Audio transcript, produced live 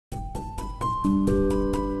Hey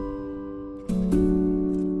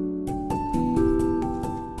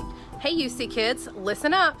UC kids,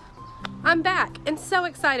 listen up. I'm back and so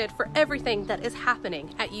excited for everything that is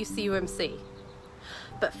happening at UCUMC.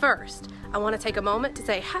 But first, I want to take a moment to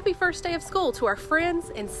say happy first day of school to our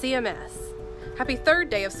friends in CMS. Happy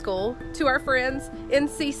third day of school to our friends in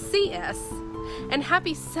CCS. And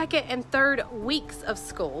happy second and third weeks of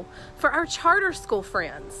school for our charter school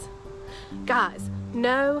friends. Guys,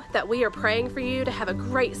 know that we are praying for you to have a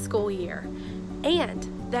great school year and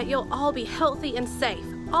that you'll all be healthy and safe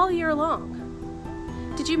all year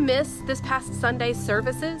long. Did you miss this past Sunday's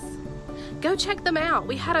services? Go check them out.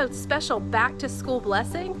 We had a special back to school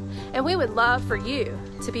blessing and we would love for you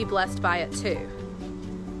to be blessed by it too.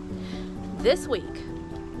 This week,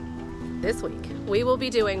 we will be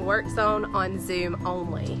doing Work Zone on Zoom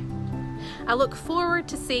only. I look forward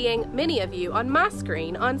to seeing many of you on my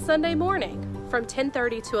screen on Sunday morning from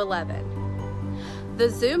 10:30 to 11. The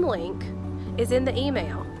Zoom link is in the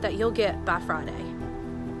email that you'll get by Friday.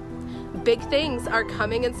 Big things are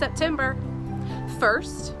coming in September.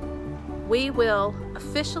 First, we will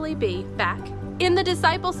officially be back in the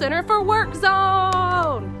Disciple Center for Work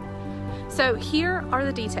Zone. So here are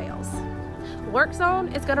the details. Work Zone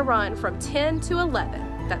is going to run from 10 to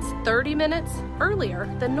 11. That's 30 minutes earlier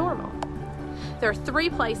than normal. There are 3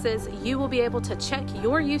 places you will be able to check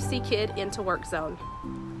your UC kid into Work Zone.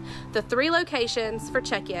 The 3 locations for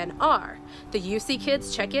check-in are the UC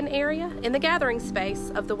Kids check-in area in the gathering space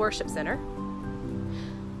of the Worship Center,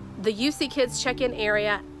 the UC Kids check-in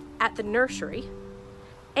area at the nursery,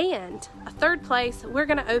 and a 3rd place, we're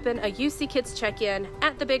going to open a UC Kids check-in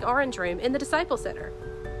at the Big Orange Room in the Disciple Center.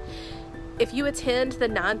 If you attend the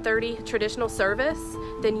 9:30 traditional service,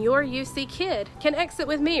 then your UC kid can exit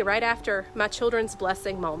with me right after my children's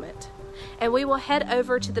blessing moment, and we will head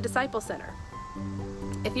over to the Disciple Center.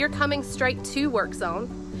 If you're coming straight to Work Zone,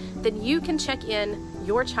 then you can check in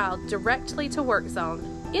your child directly to Work Zone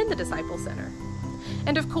in the Disciple Center.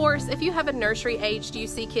 And of course, if you have a nursery-aged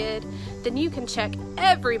UC kid, then you can check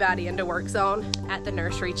everybody into Work Zone at the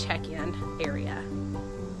nursery check-in area.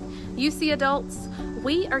 UC adults,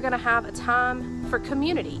 we are going to have a time for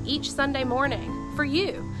community each Sunday morning for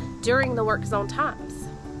you during the Work Zone times.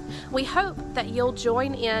 We hope that you'll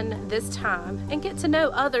join in this time and get to know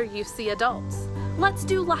other UC adults. Let's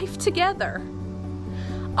do life together.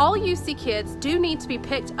 All UC kids do need to be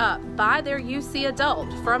picked up by their UC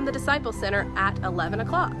adult from the Disciple Center at 11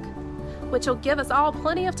 o'clock, which will give us all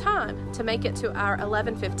plenty of time to make it to our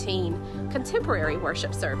 11:15 contemporary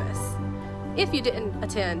worship service, if you didn't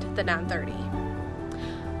attend the 9:30.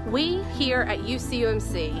 We here at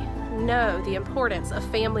UCUMC know the importance of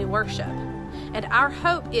family worship, and our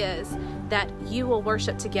hope is that you will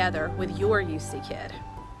worship together with your UC kid.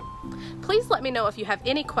 Please let me know if you have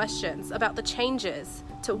any questions about the changes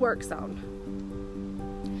to Work Zone.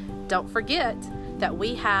 Don't forget that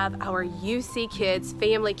we have our UC Kids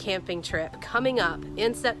family camping trip coming up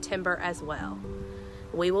in September as well.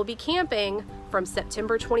 We will be camping from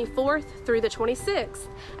September 24th through the 26th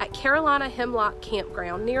at Carolina Hemlock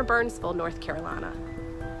Campground near Burnsville, North Carolina.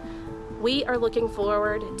 We are looking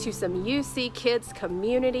forward to some UC Kids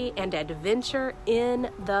community and adventure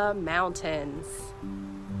in the mountains.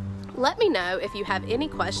 Let me know if you have any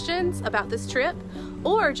questions about this trip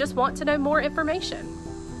or just want to know more information.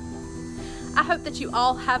 I hope that you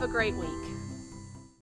all have a great week.